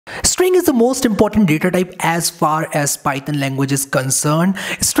String is the most important data type as far as Python language is concerned.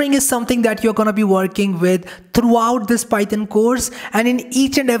 String is something that you're going to be working with throughout this Python course, and in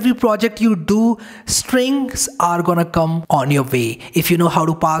each and every project you do, strings are going to come on your way. If you know how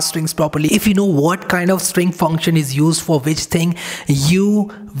to pass strings properly, if you know what kind of string function is used for which thing,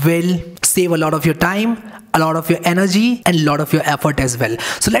 you will save a lot of your time, a lot of your energy, and a lot of your effort as well.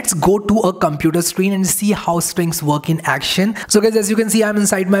 So let's go to a computer screen and see how strings work in action. So guys, as you can see, I'm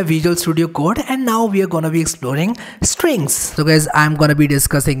inside my Visual Studio Code, and now we are going to be exploring strings. So guys, I'm going to be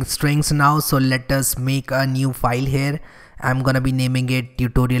discussing strings now. So let us make a new file here. I'm going to be naming it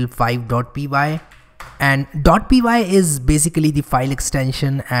tutorial5.py. And .py is basically the file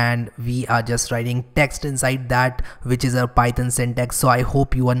extension, and we are just writing text inside that, which is a Python syntax. So I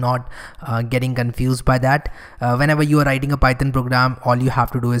hope you are not getting confused by that. Whenever you are writing a Python program, all you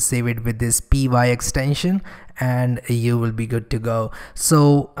have to do is save it with this py extension and you will be good to go.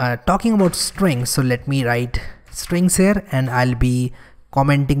 So talking about strings, so let me write strings here, and I'll be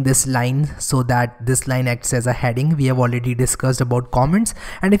commenting this line so that this line acts as a heading. We have already discussed about comments,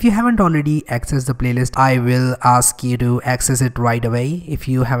 and if you haven't already accessed the playlist, I will ask you to access it right away if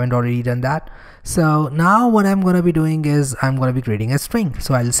you haven't already done that. So now what I'm going to be doing is I'm going to be creating a string.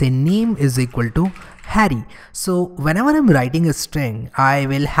 So I'll say name is equal to Harry. So whenever I'm writing a string, I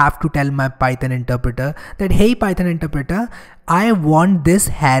will have to tell my Python interpreter that, hey Python interpreter, I want this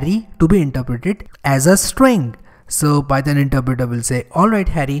Harry to be interpreted as a string. So Python interpreter will say, alright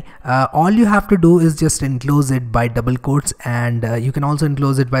Harry, all you have to do is just enclose it by double quotes, and you can also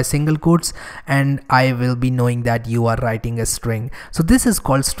enclose it by single quotes, and I will be knowing that you are writing a string. So this is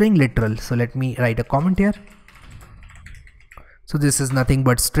called string literal. So let me write a comment here. So this is nothing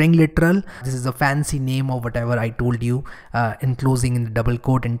but string literal. This is a fancy name of whatever I told you, enclosing in the double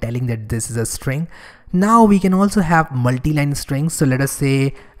quote and telling that this is a string. Now we can also have multi-line strings. So let us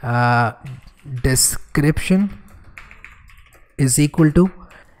say description is equal to,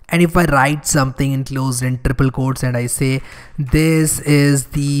 and if I write something enclosed in triple quotes and I say this is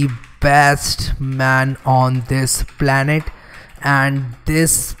the best man on this planet, and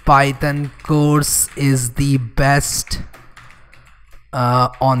this Python course is the best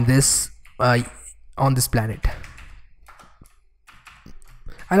on this planet.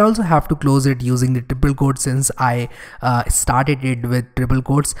 I'll also have to close it using the triple quotes since I started it with triple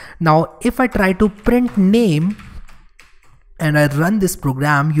quotes. Now if I try to print name and I run this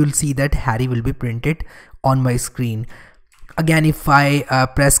program, you'll see that Harry will be printed on my screen. Again, if I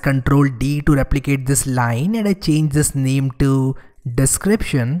press Ctrl D to replicate this line and I change this name to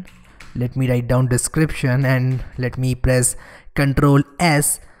description, let me write down description, and let me press Ctrl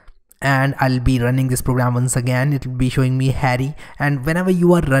S, and I'll be running this program once again. It will be showing me Harry. And whenever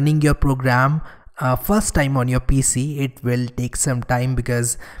you are running your program first time on your PC, it will take some time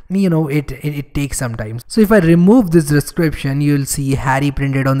because it takes some time. So if I remove this description, you'll see Harry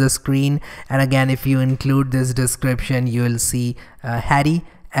printed on the screen, and again if you include this description, you will see Harry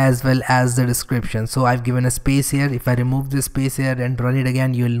as well as the description. So I've given a space here. If I remove this space here and run it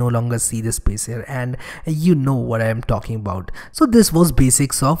again, you will no longer see the space here, and you know what I am talking about. So this was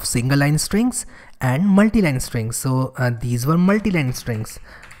basics of single line strings and multi-line strings. So these were multi-line strings.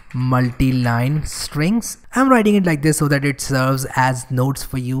 Multi-line strings, I'm writing it like this so that it serves as notes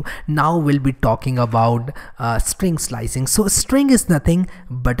for you. Now we'll be talking about string slicing. So a string is nothing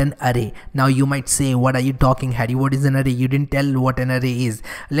but an array. Now you might say, what are you talking, Harry? What is an array? You didn't tell what an array is.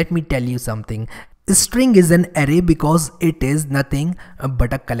 Let me tell you something. A string is an array because it is nothing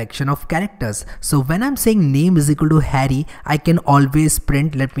but a collection of characters. So when I'm saying name is equal to Harry, I can always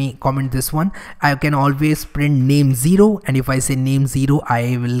print, let me comment this one, I can always print name 0, and if I say name 0,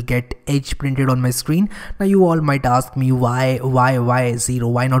 I will get H printed on my screen. Now you all might ask me why 0,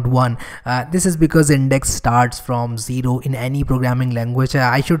 why not 1? This is because index starts from 0 in any programming language.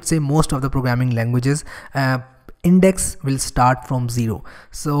 I should say most of the programming languages index will start from 0.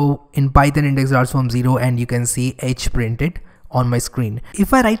 So in Python, index starts from 0, and you can see H printed on my screen.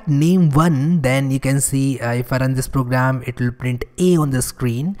 If I write name 1, then you can see if I run this program, it will print A on the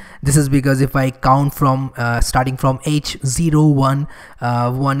screen. This is because if I count from starting from H, 0, 1,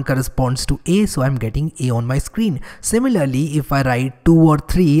 1 corresponds to A, so I'm getting A on my screen. Similarly, if I write 2 or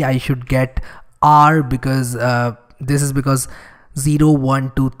 3, I should get R, because this is because 0,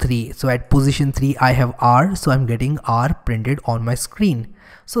 1, 2, 3. So at position 3 I have R, so I'm getting R printed on my screen.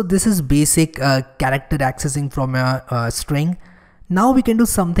 So this is basic character accessing from a string. Now we can do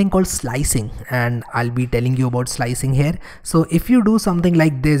something called slicing, and I'll be telling you about slicing here. So if you do something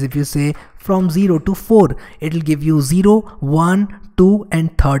like this, if you say from 0 to 4, it will give you 0, 1, 2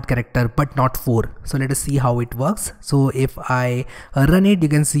 and third character, but not 4. So let us see how it works. So if I run it, you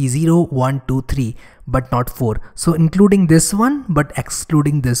can see 0, 1, 2, 3, but not 4. So including this one, but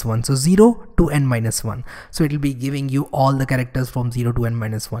excluding this one. So 0 to n minus 1. So it will be giving you all the characters from 0 to n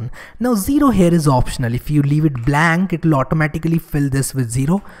minus 1. Now 0 here is optional. If you leave it blank, it will automatically fill this with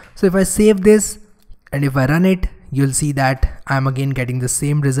 0. So if I save this and if I run it, you'll see that I'm again getting the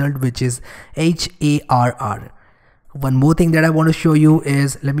same result, which is HARR. One more thing that I want to show you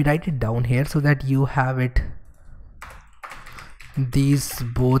is, let me write it down here so that you have it. These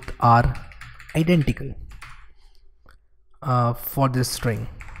both are identical for this string.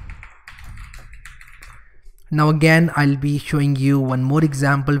 Now again, I'll be showing you one more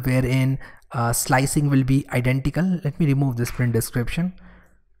example wherein slicing will be identical. Let me remove this print description.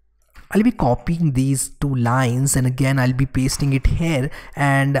 I'll be copying these two lines and again I'll be pasting it here,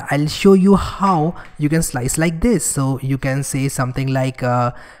 and I'll show you how you can slice like this. So you can say something like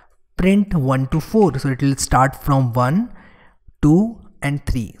print 1 to 4. So it will start from 1, 2 and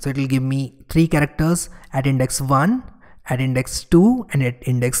 3. So it will give me 3 characters at index 1, at index 2 and at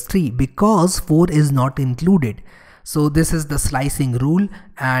index 3, because 4 is not included. So this is the slicing rule,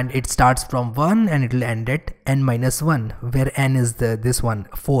 and it starts from 1 and it will end at n minus 1, where n is this one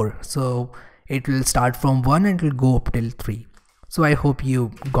 4. So it will start from 1 and it will go up till 3. So I hope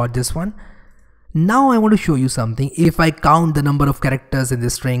you got this one. Now I want to show you something. If I count the number of characters in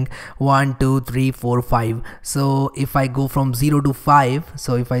this string, 1, 2, 3, 4, 5. So if I go from 0 to 5,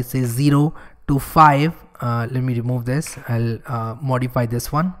 so if I say 0 to 5, let me remove this. I'll modify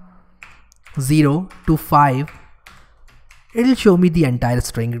this one. 0 to 5. It will show me the entire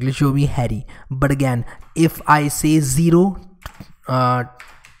string. It will show me Harry. But again, if I say 0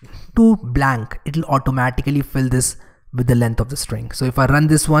 to blank, it will automatically fill this with the length of the string. So if I run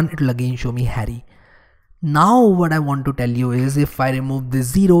this one, it will again show me Harry. Now what I want to tell you is, if I remove this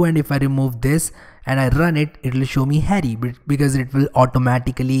 0 and if I remove this and I run it, it will show me Harry, because it will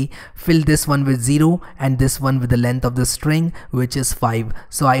automatically fill this one with 0 and this one with the length of the string, which is 5.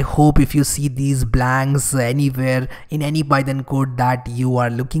 So I hope if you see these blanks anywhere in any Python code that you are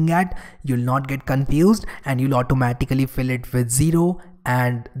looking at, you'll not get confused and you'll automatically fill it with 0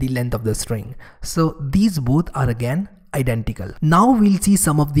 and the length of the string. So these both are again identical. Now we'll see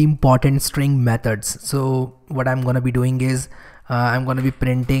some of the important string methods. So what I'm going to be doing is I'm going to be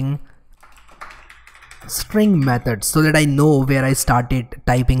printing string methods so that I know where I started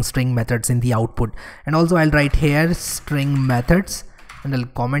typing string methods in the output. And also I'll write here string methods and I'll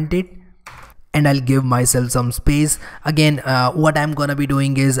comment it and I'll give myself some space. Again, what I'm going to be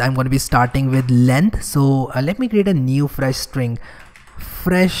doing is I'm going to be starting with length. So let me create a new fresh string.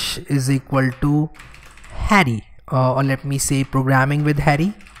 Fresh is equal to Harry, or let me say programming with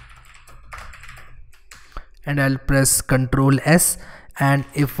Harry, and I'll press Ctrl S, and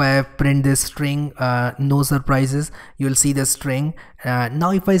if I print this string, no surprises, you'll see the string.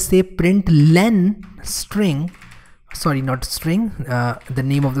 Now if I say print len string, sorry, not string, the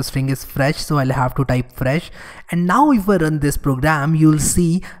name of the string is fresh, so I'll have to type fresh. And now if I run this program, you'll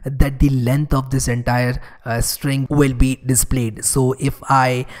see that the length of this entire string will be displayed. So if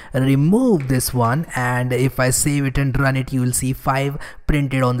I remove this one and if I save it and run it, you will see 5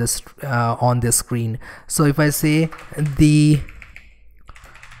 printed on this screen. So if I say the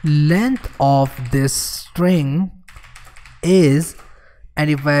length of this string is, and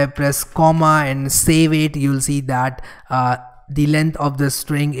if I press comma and save it, you'll see that the length of the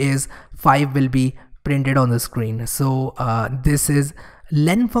string is 5 will be printed on the screen. So this is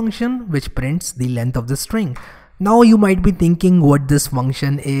len function which prints the length of the string. Now you might be thinking what this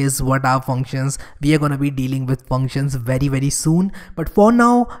function is, what are functions. We are going to be dealing with functions very soon, but for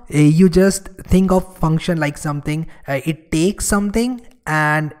now you just think of function like something, it takes something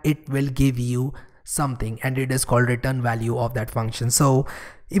and it will give you something, and it is called return value of that function. So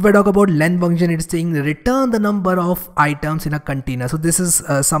if I talk about len function, it's saying return the number of items in a container. So this is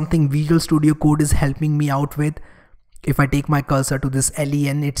something Visual Studio Code is helping me out with. If I take my cursor to this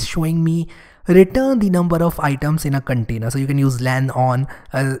len, it's showing me return the number of items in a container. So you can use len on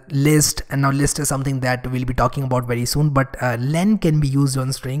a list, and now list is something that we'll be talking about very soon, but len can be used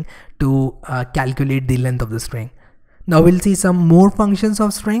on string to calculate the length of the string. Now we'll see some more functions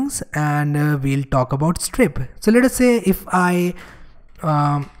of strings, and we'll talk about strip. So let us say if I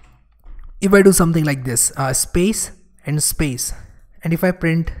do something like this, space and space, and if I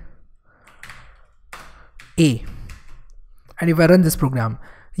print a, and if I run this program,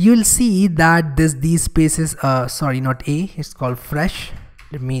 you'll see that these spaces, sorry, not a, it's called fresh.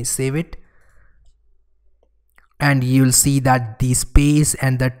 Let me save it. and you'll see that the space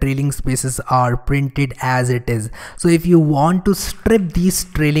and the trailing spaces are printed as it is. So if you want to strip these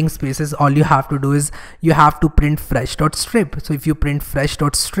trailing spaces, all you have to do is you have to print fresh.strip. So if you print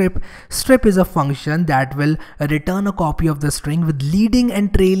fresh.strip, strip is a function that will return a copy of the string with leading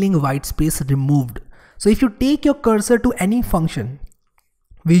and trailing white space removed. So if you take your cursor to any function,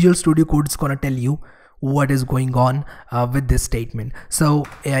 Visual Studio Code is gonna tell you what is going on with this statement. So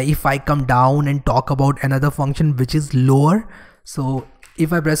if I come down and talk about another function which is lower, so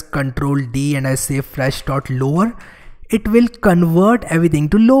if I press Ctrl D and I say fresh.lower, it will convert everything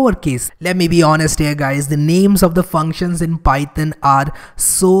to lowercase. Let me be honest here guys, the names of the functions in Python are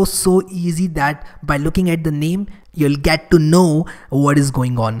so easy that by looking at the name you'll get to know what is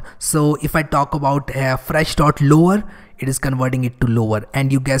going on. So if I talk about fresh.lower, it is converting it to lower,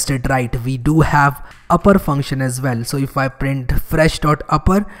 and you guessed it right, we do have upper function as well. So if I print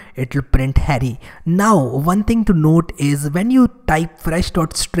fresh.upper, it will print Harry. Now one thing to note is when you type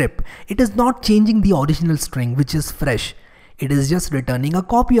fresh.strip, it is not changing the original string which is fresh. It is just returning a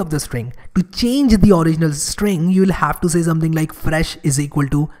copy of the string. To change the original string, you will have to say something like fresh is equal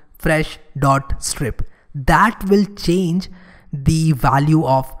to fresh.strip. That will change the value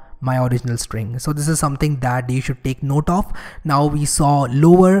of my original string. So this is something that you should take note of. Now we saw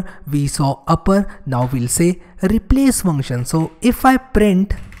lower, we saw upper, now we'll say replace function. So if I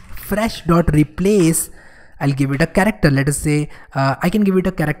print fresh.replace, I'll give it a character. Let us say I can give it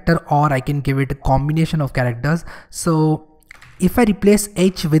a character or I can give it a combination of characters. So if I replace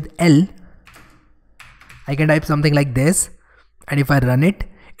H with L, I can type something like this, and if I run it,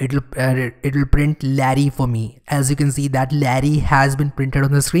 it will print Larry for me. As you can see that Larry has been printed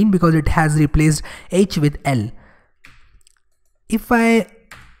on the screen because it has replaced H with L. If I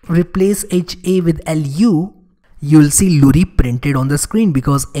replace HA with LU, you'll see Luri printed on the screen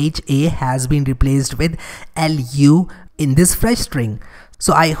because HA has been replaced with LU in this fresh string.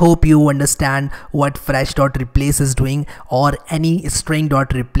 So I hope you understand what fresh.replace is doing or any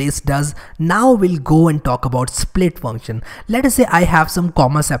string.replace does. Now we'll go and talk about split function. Let us say I have some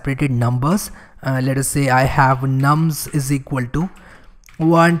comma separated numbers. Let us say I have nums is equal to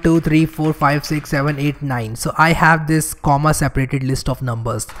 1 2 3 4 5 6 7 8 9. So I have this comma separated list of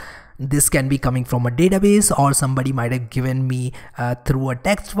numbers. This can be coming from a database or somebody might have given me through a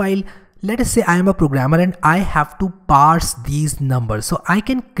text file. Let us say I am a programmer and I have to parse these numbers. So I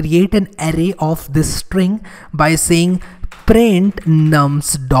can create an array of this string by saying print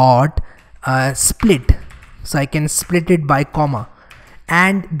nums.split. So I can split it by comma,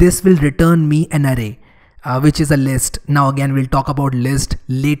 and this will return me an array which is a list. Now again, we'll talk about list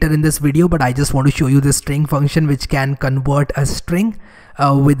later in this video, but I just want to show you the string function which can convert a string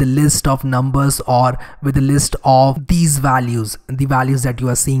with a list of numbers or with a list of these values, the values that you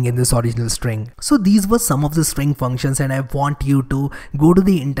are seeing in this original string. So these were some of the string functions, and I want you to go to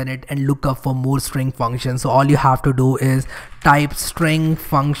the internet and look up for more string functions. So all you have to do is type string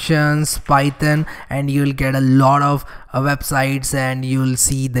functions Python and you'll get a lot of websites, and you'll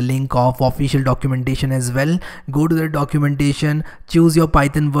see the link of official documentation as well. Go to the documentation, choose your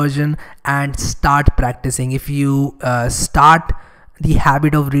Python version and start practicing. If you start the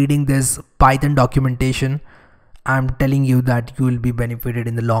habit of reading this Python documentation, I'm telling you that you will be benefited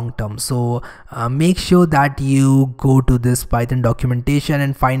in the long term. So make sure that you go to this Python documentation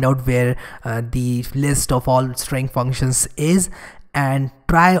and find out where the list of all string functions is, and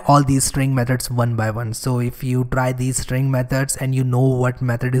try all these string methods one by one. So if you try these string methods and you know what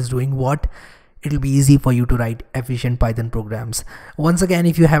method is doing what, it'll be easy for you to write efficient Python programs. Once again,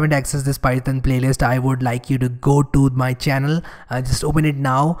 if you haven't accessed this Python playlist, I would like you to go to my channel, just open it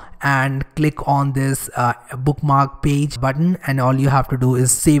now and click on this bookmark page button, and all you have to do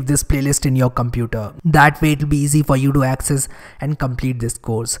is save this playlist in your computer. That way it'll be easy for you to access and complete this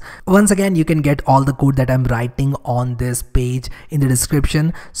course. Once again, you can get all the code that I'm writing on this page in the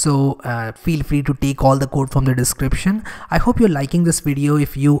description, so feel free to take all the code from the description. I hope you're liking this video.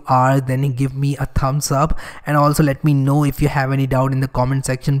 If you are, then give me a thumbs up, and also let me know if you have any doubt in the comment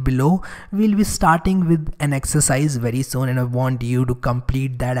section below. We'll be starting with an exercise very soon, and I want you to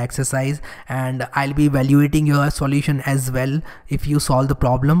complete that exercise, and I'll be evaluating your solution as well if you solve the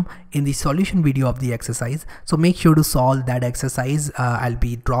problem in the solution video of the exercise. So make sure to solve that exercise. I'll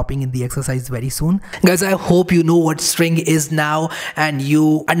be dropping in the exercise very soon. Guys, I hope you know what string is now and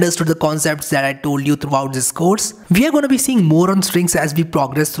you understood the concepts that I told you throughout this course. We are going to be seeing more on strings as we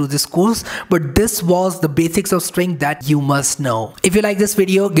progress through this course, but but this was the basics of string that you must know. If you like this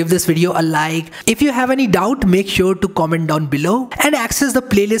video, give this video a like. If you have any doubt, make sure to comment down below and access the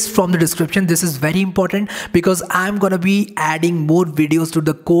playlist from the description. This is very important because I'm gonna be adding more videos to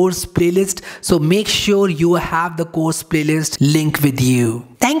the course playlist, so make sure you have the course playlist link with you.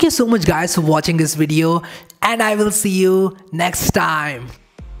 Thank you so much guys for watching this video, and I will see you next time.